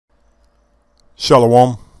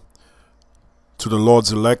Shalom to the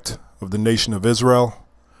Lord's elect of the nation of Israel.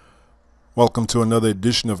 Welcome to another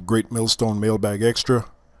edition of Great Millstone Mailbag Extra,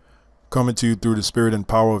 coming to you through the spirit and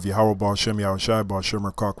power of Yahweh Ba'Shem Yahushai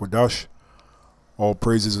Ba'Shem Merkak. All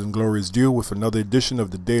praises and glory is due with another edition of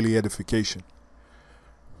the Daily Edification.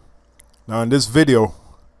 Now in this video,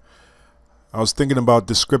 I was thinking about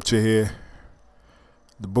the scripture here,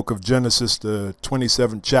 the book of Genesis, the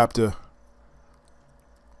 27th chapter,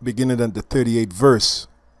 beginning at the 38th verse,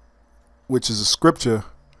 which is a scripture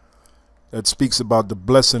that speaks about the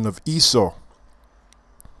blessing of Esau,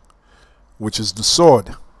 which is the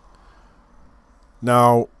sword.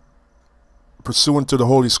 Now, pursuant to the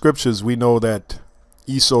Holy Scriptures, we know that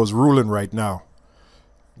Esau is ruling right now.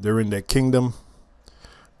 They're in their kingdom,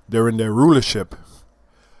 they're in their rulership,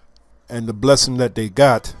 and the blessing that they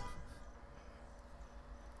got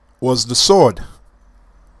was the sword.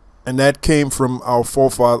 And that came from our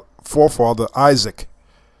forefather Isaac.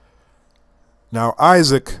 Now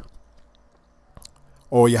Isaac,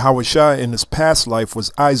 or Yahushua in his past life,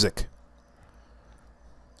 was Isaac.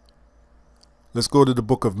 Let's go to the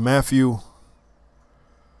book of Matthew.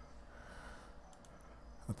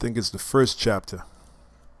 I think it's the first chapter.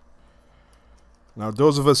 Now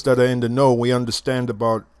those of us that are in the know, we understand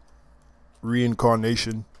about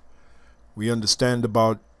reincarnation. We understand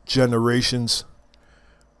about generations.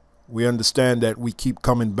 We understand that we keep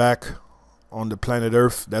coming back on the planet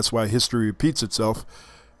Earth. That's why history repeats itself,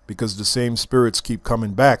 because the same spirits keep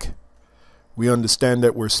coming back. We understand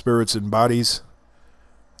that we're spirits in bodies,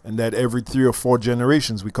 and that every 3 or 4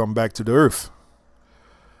 generations we come back to the earth.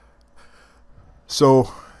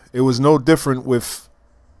 So it was no different with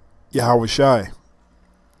Yahushua.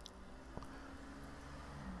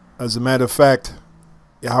 As a matter of fact,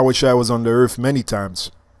 Yahushua was on the earth many times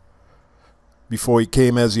before he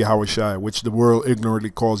came as Yahushua, which the world ignorantly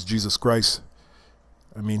calls Jesus Christ.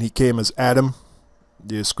 I mean, he came as Adam.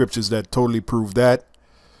 There are scriptures that totally prove that.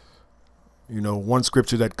 You know, one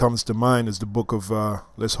scripture that comes to mind is the book of,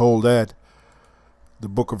 let's hold that, the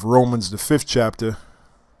book of Romans, the 5th chapter,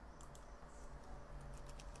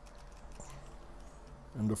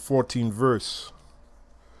 and the 14th verse,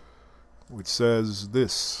 which says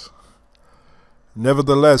this: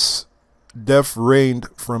 Nevertheless, death reigned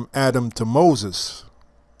from Adam to Moses,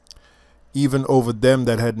 even over them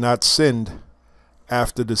that had not sinned,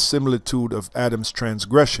 after the similitude of Adam's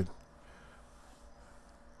transgression,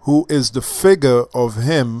 who is the figure of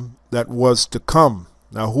him that was to come.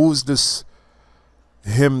 Now, who's this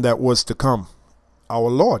him that was to come? Our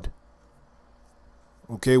Lord.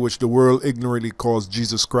 Okay, which the world ignorantly calls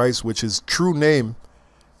Jesus Christ, which his true name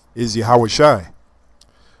is Yahushua.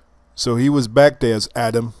 So he was back there as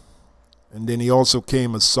Adam, and then he also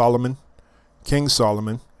came as Solomon, King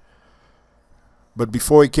Solomon. But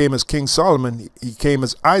before he came as King Solomon, he came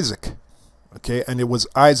as Isaac. Okay, and it was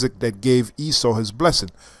Isaac that gave Esau his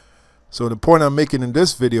blessing. So the point I'm making in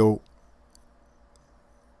this video,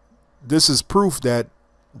 this is proof that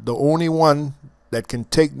the only one that can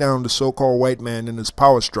take down the so-called white man in his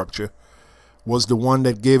power structure was the one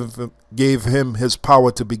that gave him his power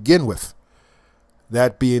to begin with.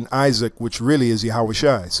 That being Isaac, which really is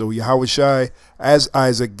Yahushua. So Yahushua, as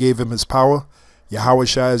Isaac gave him his power,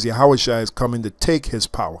 Yahushua as Yahushua is coming to take his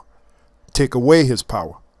power, take away his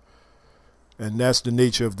power. And that's the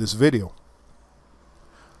nature of this video.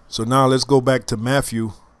 So now let's go back to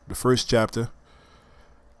Matthew, the 1st chapter.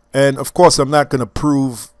 And of course, I'm not going to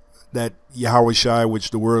prove that Yahushua,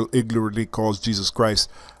 which the world ignorantly calls Jesus Christ,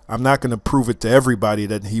 I'm not going to prove it to everybody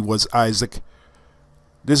that he was Isaac.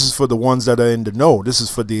 This is for the ones that are in the know. This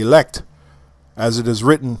is for the elect. As it is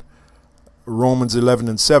written, Romans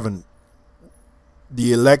 11:7,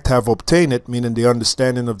 the elect have obtained it, meaning the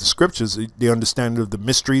understanding of the scriptures, the understanding of the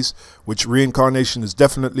mysteries, which reincarnation is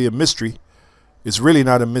definitely a mystery. It's really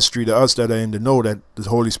not a mystery to us that are in the know, that the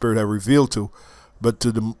Holy Spirit have revealed to, but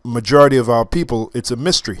to the majority of our people, it's a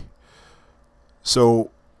mystery.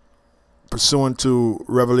 So, pursuant to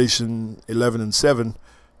Revelation 11:7,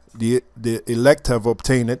 the elect have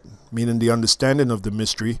obtained it, meaning the understanding of the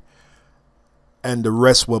mystery, and the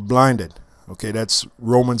rest were blinded. Okay, that's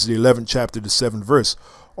Romans the 11th chapter, the 7th verse.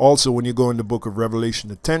 Also, when you go in the book of Revelation,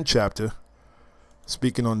 the 10th chapter,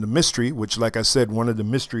 speaking on the mystery, which, like I said, one of the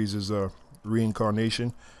mysteries is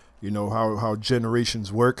reincarnation. You know, how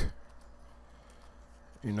generations work.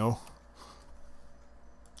 You know,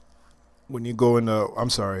 when you go in the,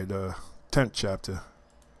 the 10th chapter,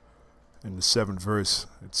 in the 7th verse,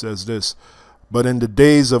 it says this: But in the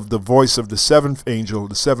days of the voice of the 7th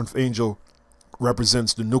angel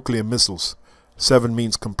represents the nuclear missiles. 7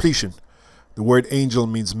 means completion. The word angel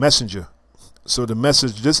means messenger. So the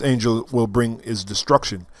message this angel will bring is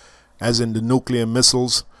destruction, as in the nuclear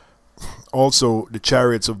missiles, also the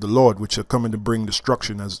chariots of the Lord, which are coming to bring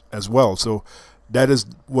destruction as well. So that is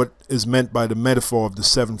what is meant by the metaphor of the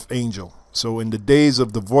seventh angel. So in the days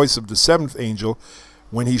of the voice of the seventh angel,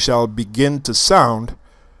 when he shall begin to sound,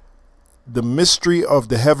 the mystery of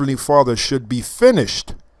the heavenly Father should be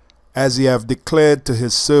finished, as he have declared to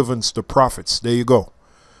his servants the prophets. There you go.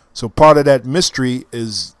 So part of that mystery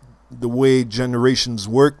is the way generations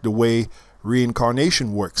work, the way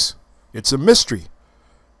reincarnation works. It's a mystery.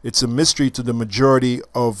 It's a mystery to the majority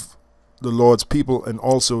of the Lord's people, and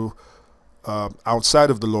also outside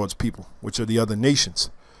of the Lord's people, which are the other nations.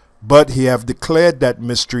 But he have declared that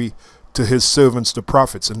mystery to his servants, the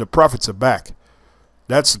prophets, and the prophets are back.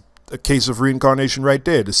 That's a case of reincarnation right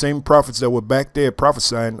there. The same prophets that were back there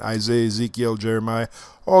prophesying, Isaiah, Ezekiel, Jeremiah,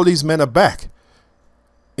 all these men are back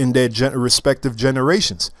in their respective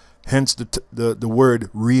generations. Hence the word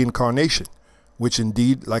reincarnation, which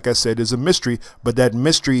indeed, like I said, is a mystery, but that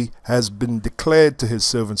mystery has been declared to his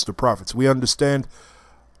servants, the prophets. We understand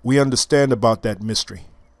about that mystery.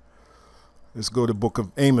 Let's go to the book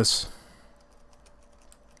of Amos.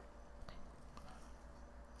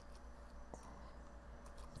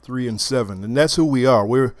 (3 and 7), and that's who we are.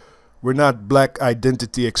 We're not black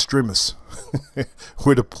identity extremists.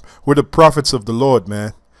 we're the prophets of the Lord,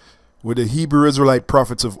 man. We're the Hebrew Israelite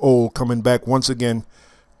prophets of old, coming back once again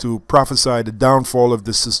to prophesy the downfall of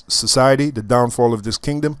this society, the downfall of this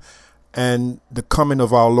kingdom, and the coming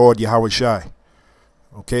of our Lord Yahushua.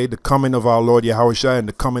 Okay, the coming of our Lord Yahushua and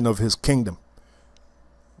the coming of his kingdom,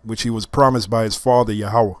 which he was promised by his father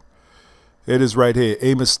Yahweh. It is right here,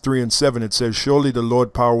 Amos 3 and 7. It says, surely the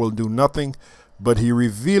Lord power will do nothing, but he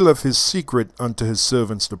revealeth his secret unto his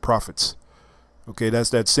servants, the prophets. Okay, that's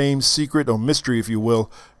that same secret or mystery, if you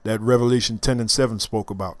will, that Revelation 10 and 7 spoke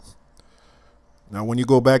about. Now, when you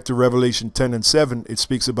go back to Revelation 10 and 7, it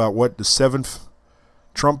speaks about what? The seventh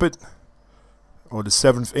trumpet, or the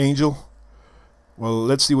seventh angel. Well,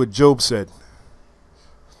 let's see what Job said.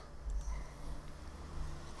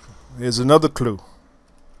 Here's another clue.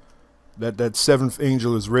 That seventh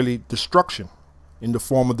angel is really destruction in the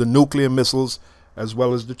form of the nuclear missiles as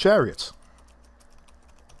well as the chariots.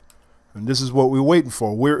 And this is what we're waiting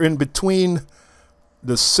for. We're in between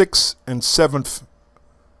the sixth and seventh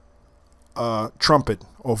trumpet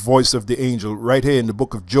or voice of the angel. Right here in the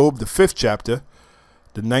book of Job, the 5th chapter,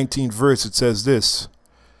 the 19th verse, it says this: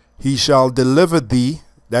 he shall deliver thee,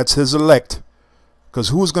 that's his elect, because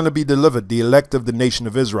who's going to be delivered? The elect of the nation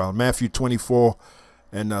of Israel. Matthew 24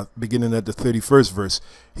 and beginning at the 31st verse.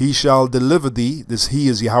 He shall deliver thee. This he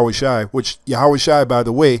is Yahushua, which Yahushua, by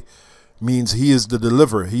the way, means he is the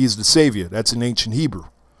deliverer. He is the savior. That's in ancient Hebrew.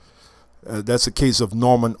 That's a case of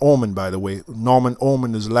Norman Omen, by the way. Norman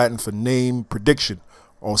Omen is Latin for name, prediction,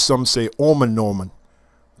 or some say Omen Norman.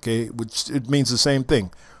 Okay, which it means the same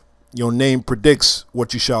thing. Your name predicts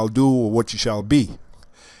what you shall do or what you shall be.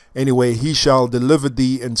 Anyway, he shall deliver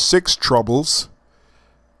thee in 6 troubles.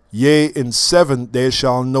 Yea, in 7 there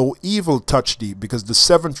shall no evil touch thee. Because the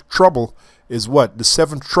 7th trouble is what? The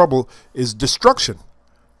 7th trouble is destruction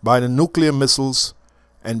by the nuclear missiles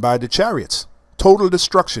and by the chariots. Total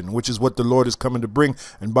destruction, which is what the Lord is coming to bring.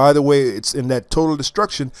 And by the way, it's in that total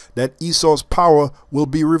destruction that Esau's power will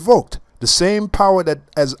be revoked. The same power that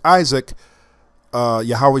as Isaac,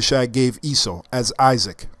 Yahushua gave Esau as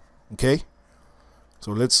Isaac. Okay?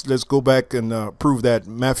 So let's go back and prove that.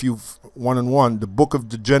 Matthew 1 and 1, the book of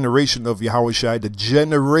the generation of Yahushua, the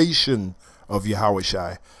generation of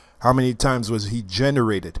Yahushua. How many times was he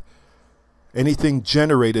generated? Anything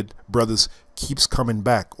generated, brothers, keeps coming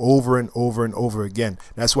back over and over and over again.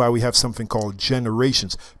 That's why we have something called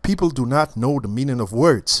generations. People do not know the meaning of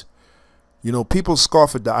words. You know, people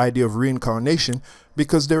scoff at the idea of reincarnation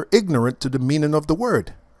because they're ignorant to the meaning of the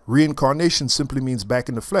word. Reincarnation simply means back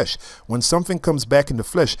in the flesh. When something comes back in the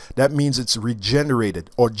flesh, that means it's regenerated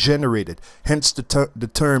or generated. Hence the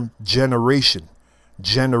term generation.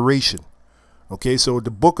 Generation. Okay, so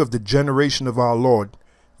the book of the generation of our Lord,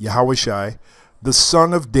 Yahushua, the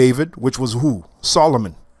son of David, which was who?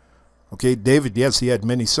 Solomon. Okay, David, yes, he had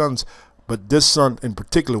many sons, but this son in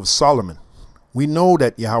particular was Solomon. We know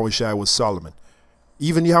that Yahushua was Solomon.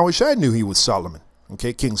 Even Yahushua knew he was Solomon.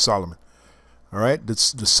 Okay, King Solomon. All right, the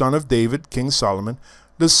son of David, King Solomon,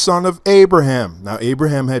 the son of Abraham. Now,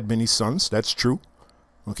 Abraham had many sons, that's true.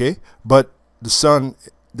 Okay, but the son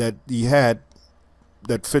that he had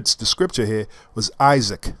that fits the scripture here was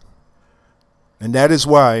Isaac. And that is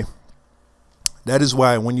why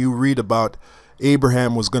when you read about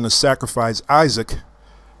Abraham was going to sacrifice Isaac,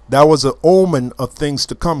 that was an omen of things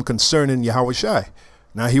to come concerning Yahushua.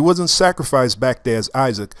 Now, he wasn't sacrificed back there as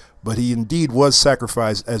Isaac, but he indeed was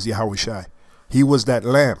sacrificed as Yahushua. He was that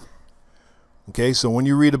lamb. Okay, so when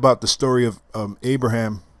you read about the story of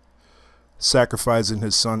Abraham sacrificing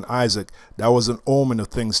his son Isaac, that was an omen of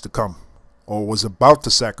things to come, or was about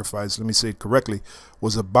to sacrifice, let me say it correctly,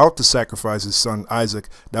 was about to sacrifice his son Isaac.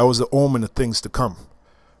 That was the omen of things to come.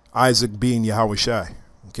 Isaac being Yahushua.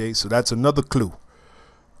 Okay, so that's another clue.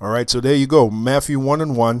 All right, so there you go. Matthew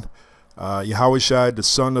 1:1, Yahushua, the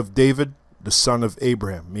son of David, the son of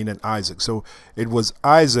Abraham, meaning Isaac. So it was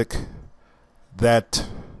Isaac that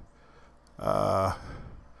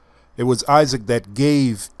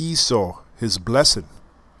gave Esau his blessing.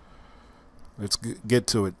 Let's get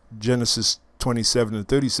to it. Genesis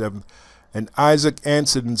 27:37. And Isaac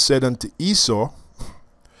answered and said unto Esau,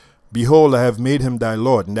 behold, I have made him thy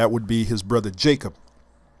Lord. And that would be his brother Jacob.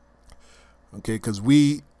 Okay, because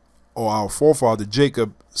our forefather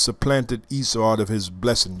Jacob supplanted Esau out of his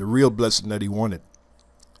blessing, the real blessing that he wanted.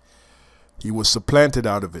 He was supplanted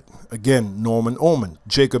out of it. Again, Norman Omen.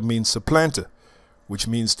 Jacob means supplanter, which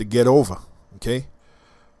means to get over. Okay.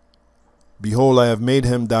 Behold, I have made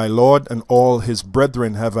him thy Lord, and all his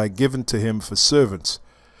brethren have I given to him for servants.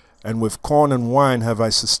 And with corn and wine have I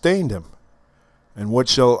sustained him. And what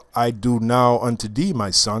shall I do now unto thee, my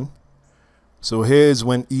son? So here's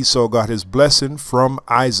when Esau got his blessing from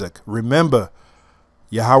Isaac. Remember,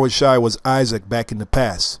 Yahushua was Isaac back in the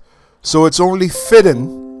past. So it's only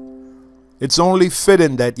fitting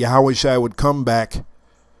that Yahushua would come back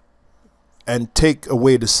and take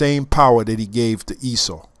away the same power that he gave to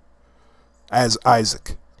Esau as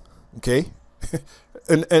Isaac. Okay?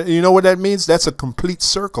 and you know what that means? That's a complete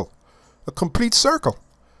circle. A complete circle.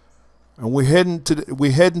 And we're heading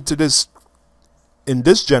to this in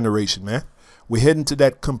this generation, man. We're heading to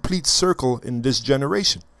that complete circle in this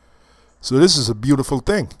generation. So this is a beautiful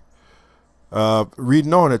thing.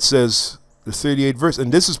 Reading on, it says, the 38th verse,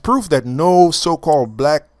 and this is proof that no so-called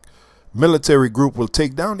black military group will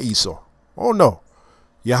take down Esau. Oh no.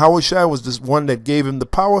 Yahushua was the one that gave him the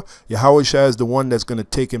power. Yahushua is the one that's going to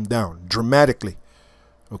take him down dramatically.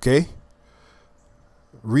 Okay?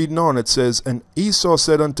 Reading on, it says, and Esau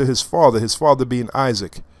said unto his father being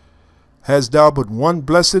Isaac, hast thou but one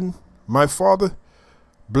blessing, my father?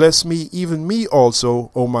 Bless me, even me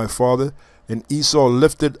also, O my father. And Esau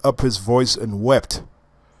lifted up his voice and wept.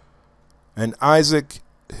 And Isaac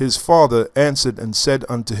his father answered and said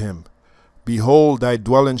unto him, behold, thy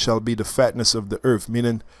dwelling shall be the fatness of the earth,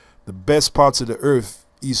 meaning the best parts of the earth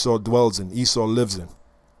Esau dwells in, Esau lives in.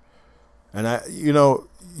 And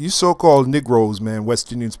you so-called Negroes, man,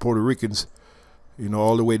 West Indians, Puerto Ricans,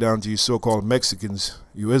 all the way down to you so-called Mexicans,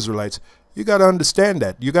 you Israelites, you got to understand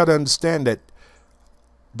that. You got to understand that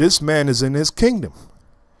this man is in his kingdom.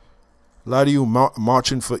 A lot of you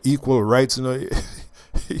marching for equal rights,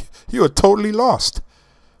 you are totally lost.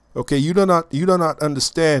 Okay, you do not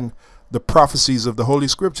understand the prophecies of the Holy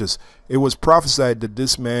Scriptures. It was prophesied that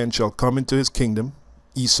this man shall come into his kingdom,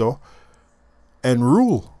 Esau, and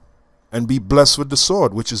rule and be blessed with the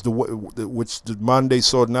sword, which the modern day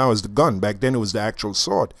sword now is the gun. Back then it was the actual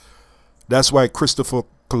sword. That's why Christopher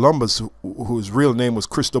Columbus, whose real name was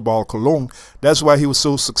Cristobal Colon, that's why he was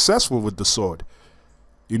so successful with the sword.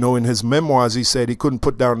 In his memoirs, he said he couldn't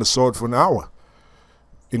put down the sword for an hour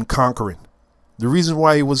in conquering. The reason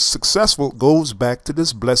why he was successful goes back to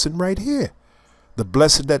this blessing right here. The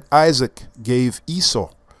blessing that Isaac gave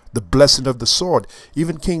Esau. The blessing of the sword.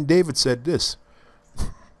 Even King David said this.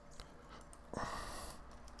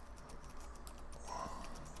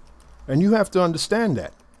 And you have to understand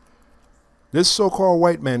that. This so-called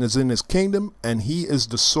white man is in his kingdom, and he is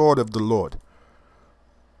the sword of the Lord.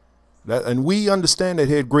 And we understand that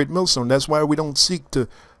here at Great Millstone. That's why we don't seek to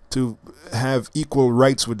have equal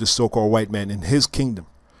rights with the so-called white man in his kingdom.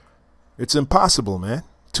 It's impossible, man.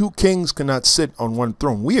 Two kings cannot sit on one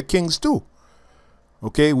throne. We are kings too.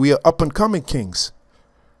 Okay, we are up-and-coming kings.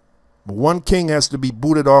 But one king has to be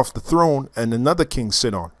booted off the throne and another king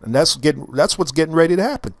sit on. And that's what's getting ready to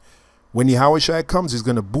happen. When Yahushua comes, he's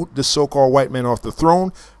going to boot this so-called white man off the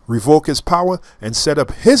throne, revoke his power, and set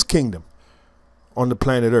up his kingdom on the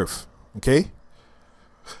planet Earth. Okay?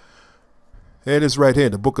 Here it is right here,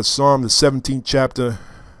 the book of Psalm, the 17th chapter,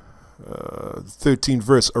 13th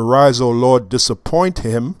verse. Arise, O Lord, disappoint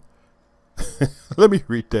him. Let me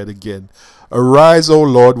read that again. Arise, O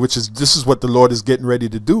Lord, this is what the Lord is getting ready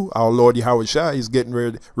to do. Our Lord Yahushua, he's getting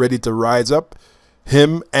ready to rise up.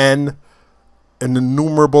 Him and an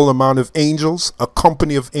innumerable amount of angels, a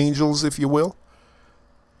company of angels, if you will.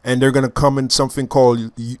 And they're going to come in something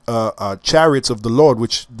called chariots of the Lord,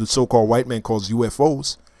 which the so-called white man calls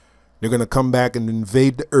UFOs. They're going to come back and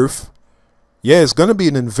invade the earth. Yeah, it's going to be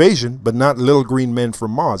an invasion, but not little green men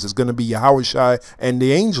from Mars. It's going to be Yahushua and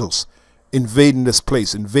the angels invading this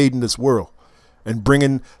place, invading this world, and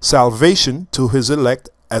bringing salvation to his elect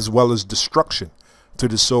as well as destruction to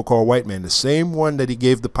the so-called white man, the same one that he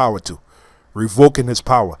gave the power to, revoking his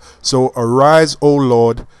power. So arise, O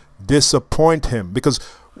Lord, disappoint him. Because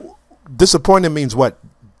disappoint him means what?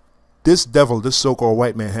 This devil, this so-called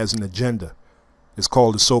white man, has an agenda. It's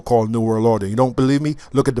called the so-called New World Order. You don't believe me?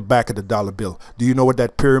 Look at the back of the dollar bill. Do you know what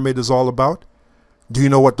that pyramid is all about? Do you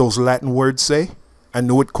know what those Latin words say?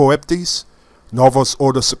 Annuit coeptis, novus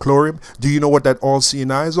ordo seclorum. Do you know what that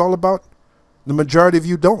all-seeing eye is all about? The majority of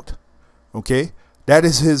you don't. Okay? That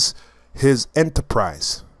is his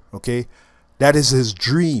enterprise. Okay? That is his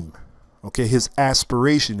dream. Okay? His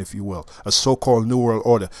aspiration, if you will. A so-called New World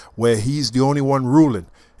Order where he's the only one ruling.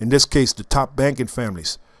 In this case, the top banking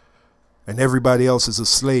families. And everybody else is a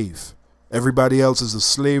slave. Everybody else is a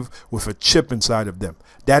slave with a chip inside of them.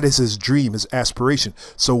 That is his dream, his aspiration.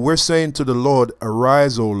 So we're saying to the Lord,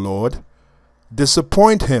 arise, O Lord,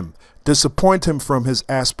 disappoint him. Disappoint him from his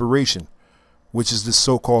aspiration, which is the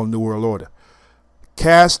so-called New World Order.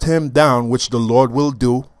 Cast him down, which the Lord will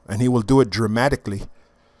do, and he will do it dramatically.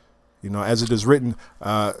 You know, as it is written,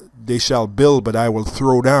 they shall build, but I will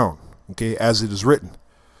throw down. Okay, as it is written.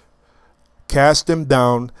 Cast him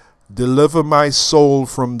down. Deliver my soul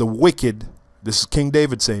from the wicked. This is King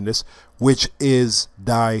David saying this, which is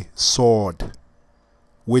thy sword.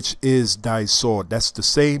 Which is thy sword. That's the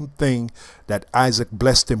same thing that Isaac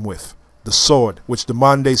blessed him with. The sword, which the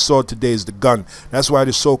modern day sword today is the gun. That's why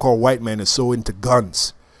the so-called white man is so into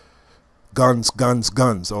guns. Guns, guns,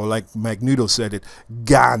 guns. Or like Magneto said it,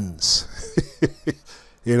 guns.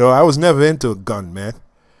 You know, I was never into a gun, man.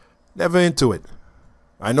 Never into it.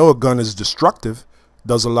 I know a gun is destructive.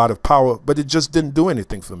 Does a lot of power, but it just didn't do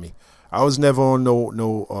anything for me. I was never on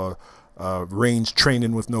no range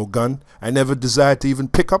training with no gun. I never desired to even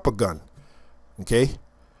pick up a gun. Okay,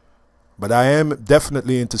 but I am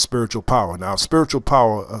definitely into spiritual power. Now, spiritual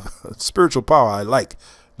power I like.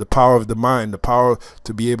 The power of the mind, the power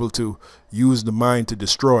to be able to use the mind to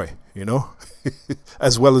destroy, you know,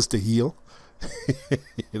 as well as to heal.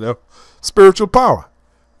 You know, spiritual power.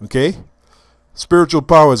 Okay, spiritual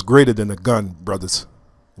power is greater than a gun, brothers.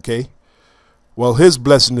 Okay, well, his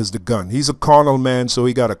blessing is the gun. He's a carnal man, so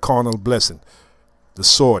he got a carnal blessing, the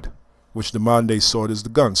sword, which the modern day sword is the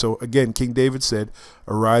gun. So again, King David said,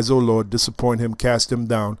 arise, O Lord, disappoint him, cast him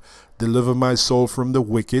down, deliver my soul from the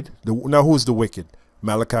wicked. Now who's the wicked?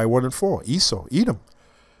 Malachi 1 and 4, Esau, Edom,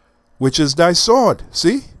 which is thy sword.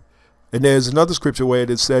 See? And there's another scripture where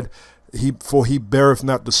it said, for he beareth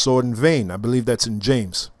not the sword in vain. I believe that's in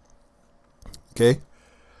James. Okay.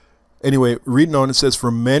 Anyway, reading on, it says,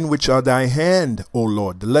 from men which are thy hand, O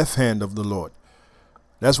Lord, the left hand of the Lord.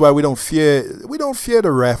 That's why we don't fear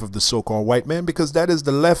the wrath of the so-called white man, because that is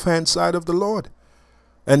the left-hand side of the Lord.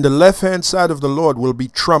 And the left-hand side of the Lord will be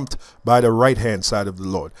trumped by the right-hand side of the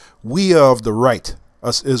Lord. We are of the right,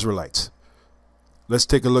 us Israelites. Let's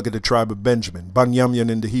take a look at the tribe of Benjamin. Banyamyan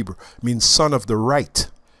in the Hebrew means son of the right.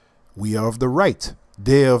 We are of the right.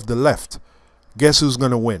 They are of the left. Guess who's going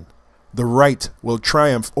to win? The right will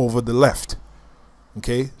triumph over the left.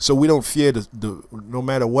 Okay, so we don't fear no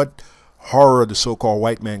matter what horror the so-called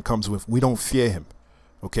white man comes with, we don't fear him.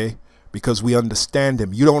 Okay, because we understand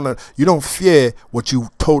him. You don't fear what you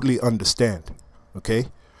totally understand. Okay,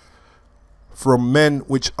 from men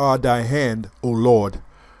which are thy hand, O Lord,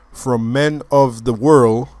 from men of the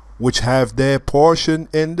world which have their portion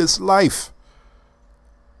in this life.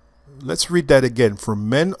 Let's read that again. From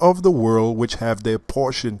men of the world which have their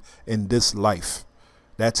portion in this life.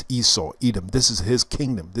 That's Esau, Edom. This is his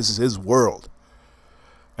kingdom. This is his world.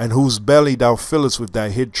 And whose belly thou fillest with thy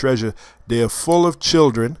hid treasure. They are full of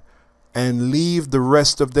children, and leave the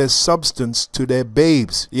rest of their substance to their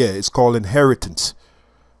babes. Yeah, it's called inheritance.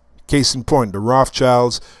 Case in point, the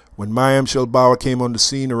Rothschilds, when Mayim Shelbauer came on the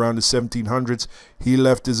scene around the 1700s, he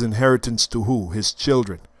left his inheritance to who? His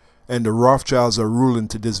children. And the Rothschilds are ruling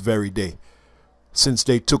to this very day, since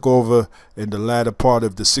they took over in the latter part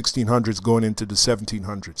of the 1600s going into the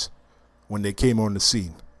 1700s when they came on the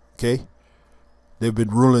scene. Okay, they've been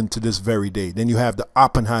ruling to this very day. Then you have the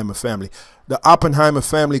Oppenheimer family. The Oppenheimer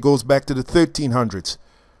family goes back to the 1300s.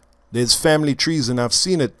 There's family trees, and I've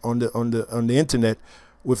seen it on the internet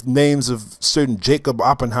with names of certain Jacob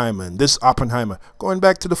Oppenheimer and this Oppenheimer going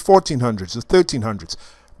back to the 1400s, the 1300s.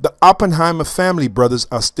 The Oppenheimer family, brothers,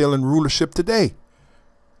 are still in rulership today.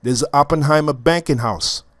 There's an Oppenheimer banking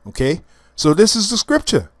house. Okay, so this is the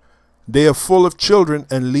scripture. They are full of children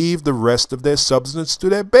and leave the rest of their substance to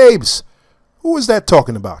their babes. Who is that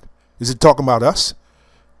talking about? Is it talking about us?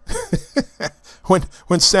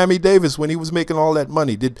 When Sammy Davis, when he was making all that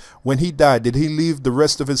money, when he died, did he leave the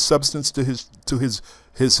rest of his substance to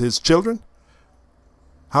his children?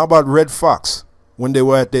 How about Red Fox when they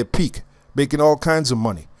were at their peak, making all kinds of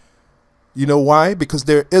money? You know why? Because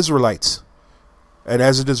they're Israelites. And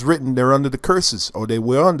as it is written, they're under the curses, or they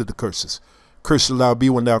were under the curses. Cursed shall thou be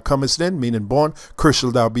when thou comest in, meaning born. Cursed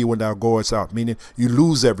shall thou be when thou goest out, meaning you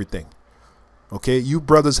lose everything. Okay, you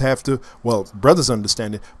brothers have to, well, brothers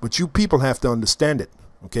understand it, but you people have to understand it.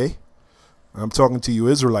 Okay, I'm talking to you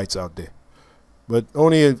Israelites out there, but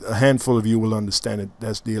only a handful of you will understand it.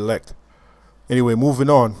 That's the elect. Anyway, moving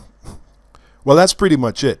on. Well, that's pretty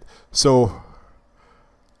much it. So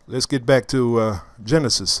let's get back to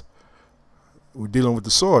Genesis. We're dealing with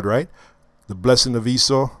the sword, right? The blessing of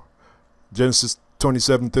Esau. Genesis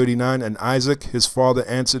 27:39, and Isaac his father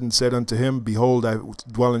answered and said unto him, Behold, thy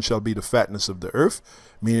dwelling shall be the fatness of the earth,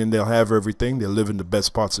 meaning they'll have everything, they'll live in the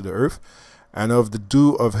best parts of the earth, and of the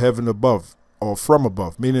dew of heaven above, or from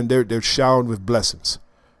above, meaning they're showered with blessings.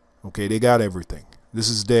 Okay, they got everything. This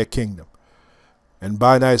is their kingdom. And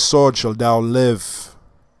by thy sword shalt thou live,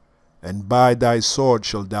 and by thy sword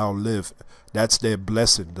shalt thou live. That's their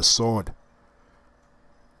blessing, the sword.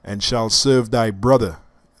 And shall serve thy brother,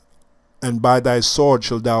 and by thy sword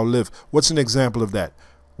shalt thou live. What's an example of that?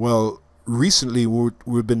 Well, recently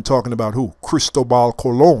we've been talking about who? Cristobal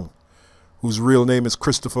Colon, whose real name is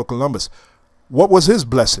Christopher Columbus. What was his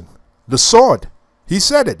blessing? The sword. He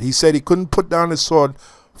said it. He said he couldn't put down his sword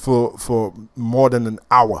for more than an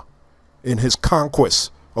hour in his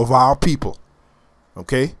conquest of our people.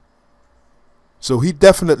 Okay? So he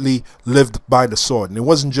definitely lived by the sword. And it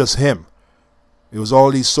wasn't just him. It was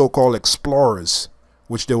all these so-called explorers,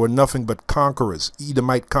 which they were nothing but conquerors,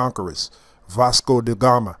 Edomite conquerors, Vasco da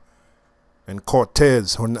Gama, and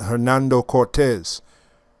Cortez, Hernando Cortez,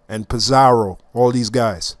 and Pizarro, all these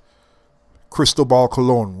guys. Cristobal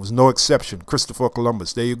Colon was no exception. Christopher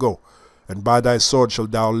Columbus, there you go. And by thy sword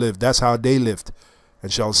shalt thou live. That's how they lived.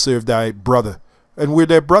 And shall serve thy brother. And we're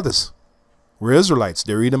their brothers. We're Israelites.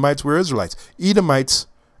 They're Edomites, we're Israelites. Edomites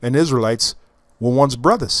and Israelites were once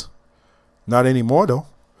brothers. Not anymore, though.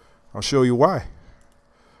 I'll show you why.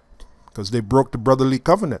 Because they broke the brotherly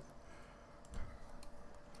covenant.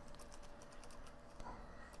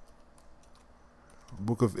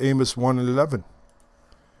 Book of Amos 1:11.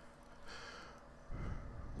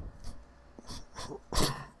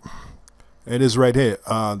 It is right here.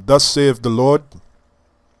 Thus saith the Lord,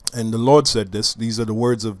 and the Lord said this. These are the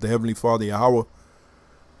words of the Heavenly Father Yahweh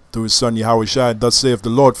through his son Yahweh Shai. Thus saith the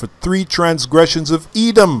Lord, for 3 transgressions of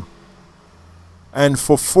Edom, and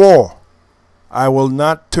for 4 I will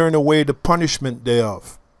not turn away the punishment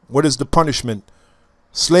thereof. What is the punishment?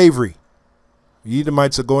 Slavery. The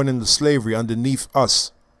Edomites are going into slavery underneath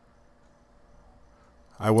us.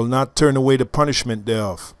 I will not turn away the punishment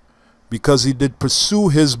thereof, because he did pursue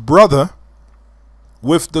his brother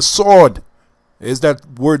with the sword. Is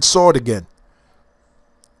that word sword again?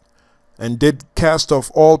 And did cast off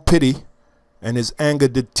all pity, and his anger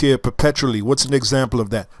did tear perpetually. What's an example of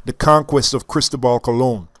that? The conquest of Cristobal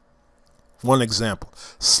Colon. One example.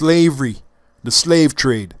 Slavery, the slave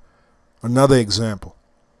trade. Another example.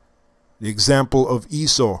 The example of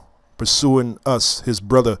Esau pursuing us, his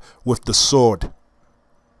brother, with the sword.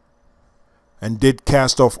 And did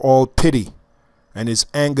cast off all pity, and his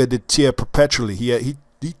anger did tear perpetually. He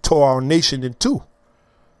tore our nation in two.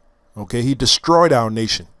 Okay, he destroyed our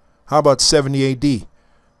nation. How about 70 AD?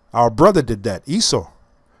 Our brother did that. Esau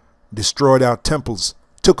destroyed our temples,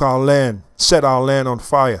 took our land, set our land on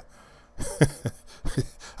fire.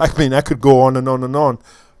 I mean, I could go on and on and on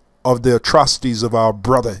of the atrocities of our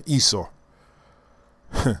brother Esau.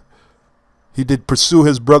 He did pursue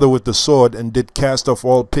his brother with the sword, and did cast off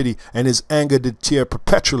all pity, and his anger did tear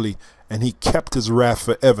perpetually, and he kept his wrath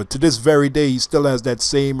forever. To this very day, he still has that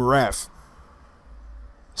same wrath.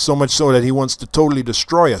 So much so that he wants to totally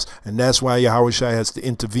destroy us. And that's why Yahweh Shai has to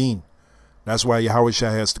intervene. That's why Yahweh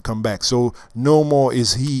Shai has to come back. So no more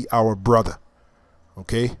is he our brother.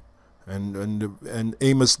 Okay? And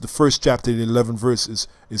Amos, the 1st chapter, the 11th verse,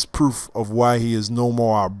 is proof of why he is no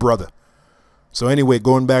more our brother. So anyway,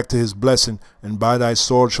 going back to his blessing, and by thy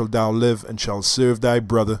sword shalt thou live, and shalt serve thy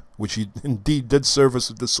brother, which he indeed did serve us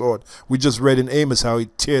with the sword. We just read in Amos how he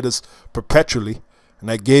teared us perpetually. And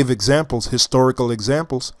I gave examples, historical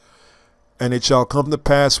examples. And it shall come to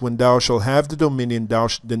pass, when thou shalt have the dominion,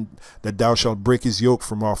 that thou shalt break his yoke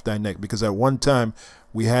from off thy neck. Because at one time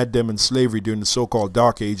we had them in slavery during the so-called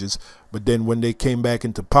Dark Ages. But then when they came back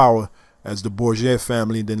into power as the Bourget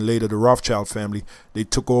family, and then later the Rothschild family, they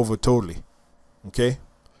took over totally. Okay?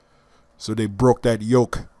 So they broke that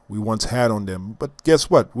yoke we once had on them. But guess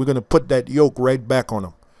what? We're going to put that yoke right back on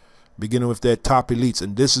them, beginning with their top elites.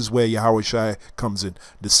 And this is where Yahushua comes in.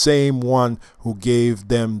 The same one who gave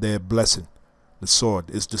them their blessing, the sword,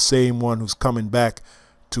 is the same one who's coming back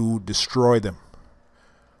to destroy them,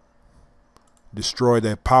 destroy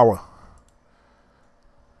their power,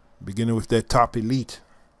 beginning with their top elite,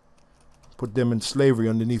 put them in slavery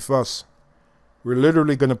underneath us. We're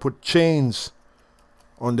literally going to put chains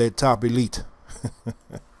on their top elite.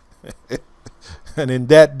 And in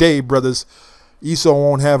that day, brothers, Esau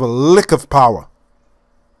won't have a lick of power.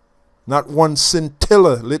 Not one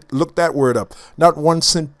scintilla. Look that word up. Not one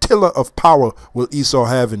scintilla of power will Esau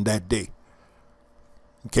have in that day.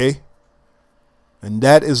 Okay? And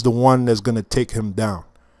that is the one that's going to take him down.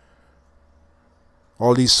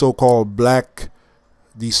 All these so-called black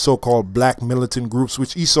militant groups,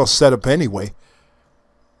 which Esau set up anyway.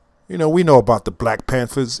 You know, we know about the Black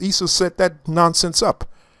Panthers. Esau set that nonsense up.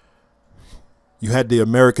 You had the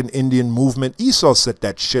American Indian movement. Esau set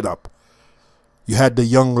that shit up. You had the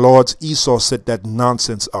Young Lords. Esau set that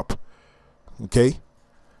nonsense up. Okay?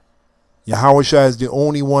 Yahushua is the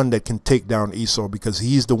only one that can take down Esau, because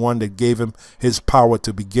he's the one that gave him his power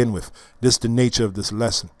to begin with. This is the nature of this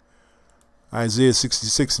lesson. Isaiah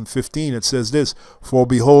 66:15, it says this: "For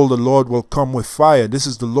behold, the Lord will come with fire." This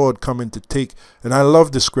is the Lord coming to take. And I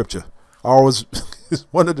love this scripture. It's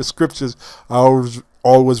one of the scriptures I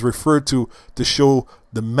always refer to show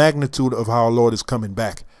the magnitude of how our Lord is coming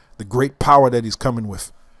back, the great power that he's coming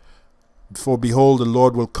with. "For behold, the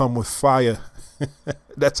Lord will come with fire."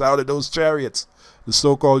 That's out of those chariots, the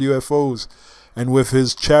so-called UFOs, "and with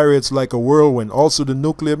his chariots like a whirlwind," also the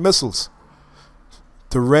nuclear missiles,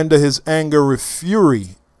 "to render his anger with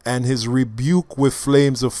fury and his rebuke with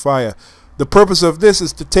flames of fire." The purpose of this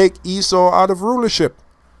is to take Esau out of rulership.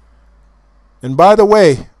 And by the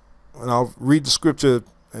way, and I'll read the scripture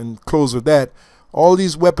and close with that, all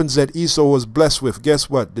these weapons that Esau was blessed with, guess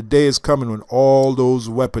what? The day is coming when all those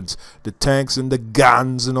weapons, the tanks and the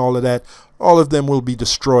guns and all of that, all of them will be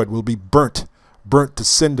destroyed, will be burnt to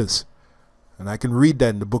cinders. And I can read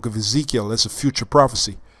that in the book of Ezekiel. That's a future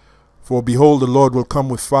prophecy. "For behold, the Lord will come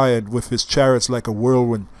with fire, and with his chariots like a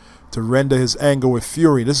whirlwind, to render his anger with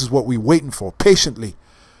fury." This is what we're waiting for, patiently.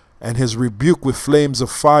 "And his rebuke with flames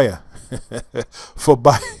of fire." For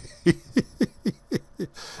by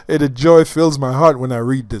and the joy fills my heart when I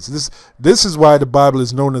read this. This is why the Bible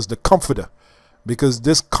is known as the Comforter, because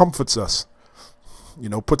this comforts us, you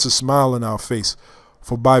know, puts a smile on our face.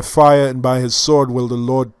 "For by fire and by his sword will the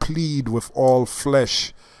Lord plead with all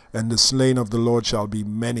flesh, and the slain of the Lord shall be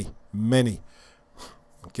many, many."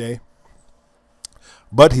 Okay?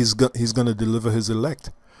 But he's going to deliver his elect.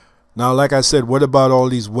 Now, like I said, what about all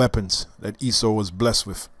these weapons that Esau was blessed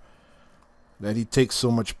with, that he takes so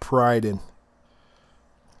much pride in?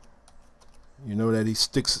 You know, that he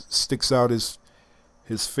sticks out his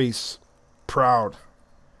face proud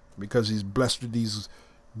because he's blessed with these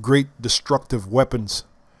great destructive weapons.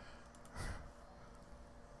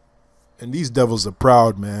 And these devils are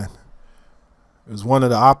proud, man. It was one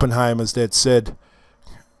of the Oppenheimers that said,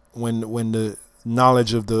 when the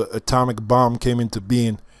knowledge of the atomic bomb came into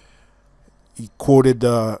being, he quoted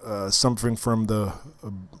something from the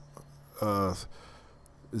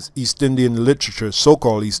East Indian literature,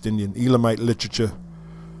 so-called East Indian, Elamite literature,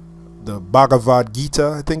 the Bhagavad Gita,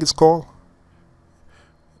 I think it's called.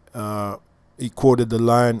 He quoted the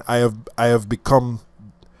line, I have become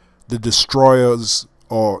the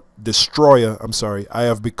I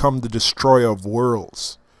have become the destroyer of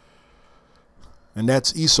worlds. And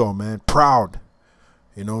that's Esau, man, proud,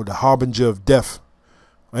 you know, the harbinger of death.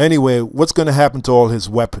 Anyway, what's going to happen to all his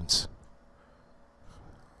weapons?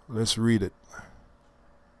 Let's read it.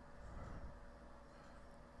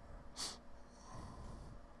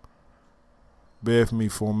 Bear with me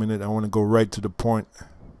for a minute. I want to go right to the point.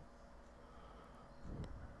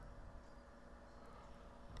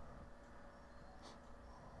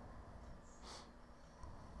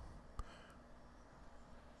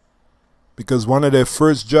 Because one of their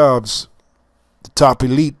first jobs, the top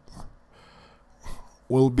elite,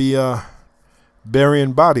 will be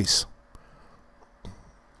burying bodies.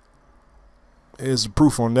 Here's the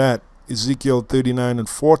proof on that. Ezekiel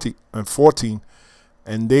 39:14.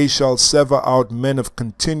 "And they shall sever out men of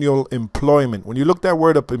continual employment." When you look that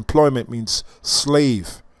word up, employment means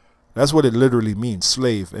slave. That's what it literally means,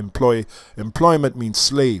 slave. Employment means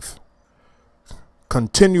slave.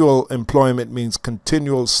 Continual employment means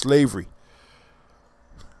continual slavery.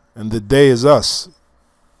 And the day is us,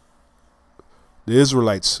 the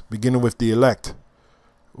Israelites, beginning with the elect,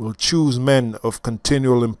 will choose men of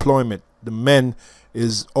continual employment the men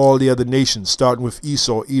is all the other nations, starting with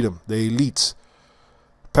Esau, Edom, the elites,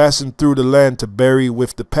 passing through the land to bury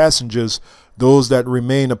with the passengers those that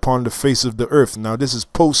remain upon the face of the earth. Now this is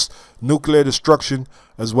post-nuclear destruction,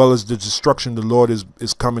 as well as the destruction the Lord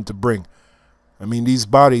is coming to bring. I mean, these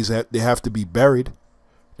bodies, they have to be buried.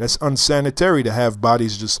 That's unsanitary to have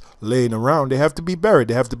bodies just laying around. They have to be buried.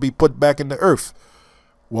 They have to be put back in the earth.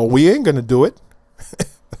 Well, we ain't going to do it.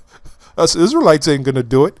 Us Israelites ain't going to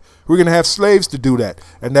do it. We're going to have slaves to do that.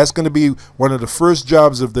 And that's going to be one of the first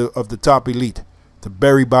jobs of the top elite, to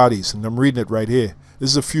bury bodies. And I'm reading it right here. This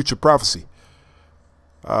is a future prophecy.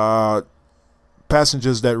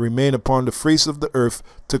 Passengers that remain upon the face of the earth,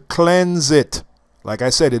 to cleanse it. Like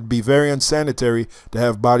I said, it'd be very unsanitary to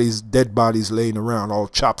have dead bodies laying around, all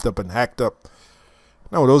chopped up and hacked up.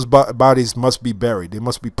 No, those bodies must be buried. They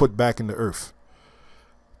must be put back in the earth.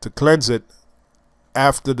 To cleanse it,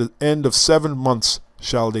 after the end of 7 months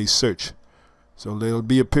shall they search. So there'll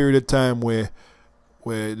be a period of time where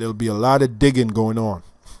there'll be a lot of digging going on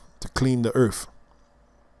to clean the earth.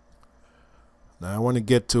 Now I want to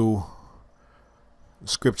get to the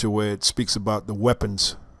scripture where it speaks about the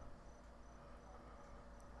weapons.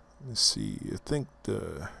 Let's see, I think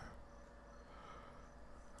I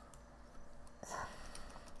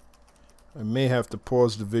may have to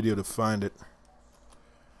pause the video to find it.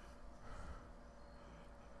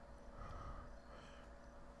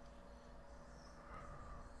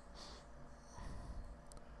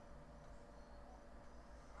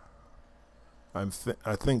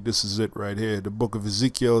 I think this is it right here. The book of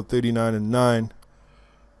Ezekiel 39:9.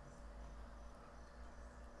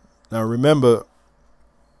 Now remember,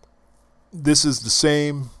 this is the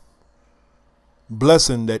same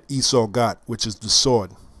blessing that Esau got, which is the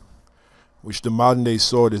sword, which the modern day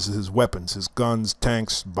sword is his weapons, his guns,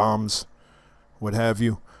 tanks, bombs, what have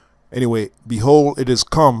you. Anyway, behold, it is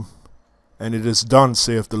come, and it is done,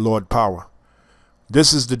 saith the Lord power.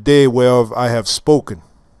 This is the day whereof I have spoken.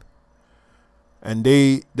 And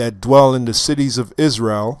they that dwell in the cities of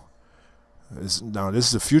Israel, now this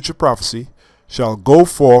is a future prophecy, shall go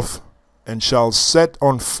forth and shall set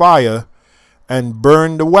on fire and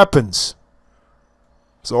burn the weapons.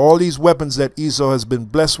 So all these weapons that Esau has been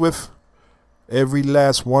blessed with, every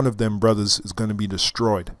last one of them, brothers, is going to be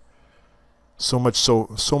destroyed. So much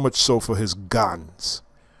so for his guns.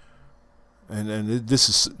 And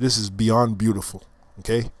this is beyond beautiful,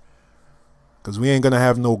 okay? Because we ain't going to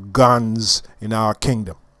have no guns in our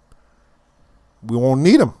kingdom. We won't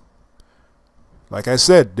need them. Like I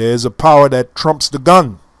said, there's a power that trumps the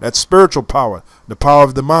gun. That's spiritual power, the power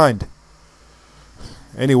of the mind.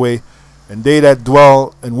 Anyway, and they that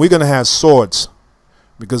dwell, and we're going to have swords.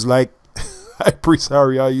 Because like High Priest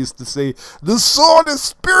Ariel used to say, the sword is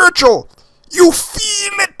spiritual. You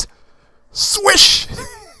feel it. Swish.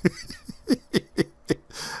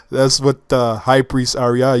 That's what High Priest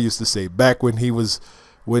Ariel used to say back when he was,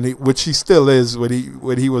 which he still is,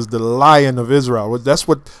 when he was the Lion of Israel. That's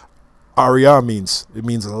what Ariel means. It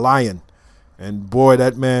means lion. And boy,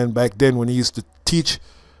 that man back then, when he used to teach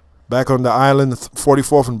back on the island,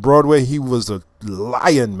 44th and Broadway, he was a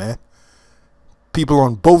lion, man. People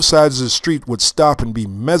on both sides of the street would stop and be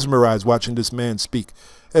mesmerized watching this man speak.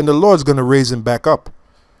 And the Lord's going to raise him back up.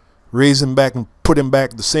 Raise him back and put him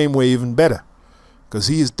back the same way, even better. Because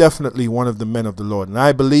he is definitely one of the men of the Lord. And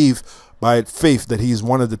I believe by faith that he is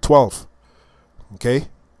one of the 12. Okay?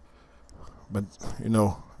 But, you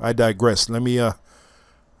know, I digress. Let me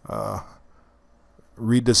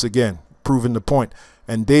read this again, proving the point.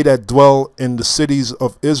 And they that dwell in the cities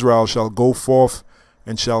of Israel shall go forth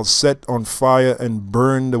and shall set on fire and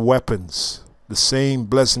burn the weapons. The same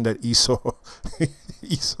blessing that Esau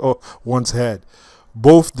once had.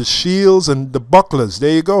 Both the shields and the bucklers.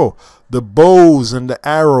 There you go. The bows and the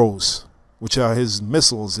arrows, which are his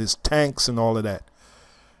missiles, his tanks and all of that.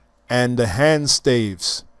 And the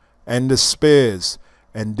handstaves and the spears.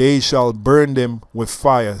 And they shall burn them with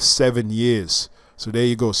fire 7 years. So there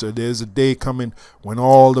you go. So there's a day coming when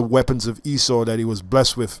all the weapons of Esau that he was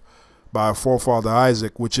blessed with by our forefather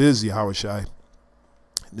Isaac, which is Yahushua,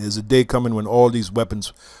 there's a day coming when all these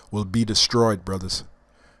weapons will be destroyed, brothers.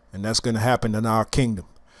 And that's going to happen in our kingdom.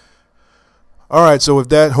 All right, so with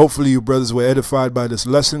that, hopefully you brothers were edified by this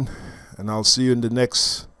lesson. And I'll see you in the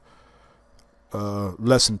next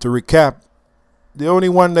lesson. To recap, the only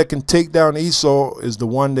one that can take down Esau is the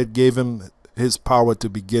one that gave him his power to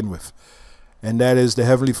begin with. And that is the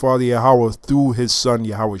Heavenly Father Yahweh through his son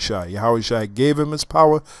Yahushua. Yahushua gave him his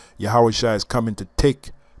power. Yahushua is coming to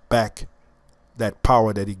take back that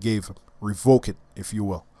power that he gave him. Revoke it, if you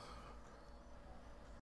will.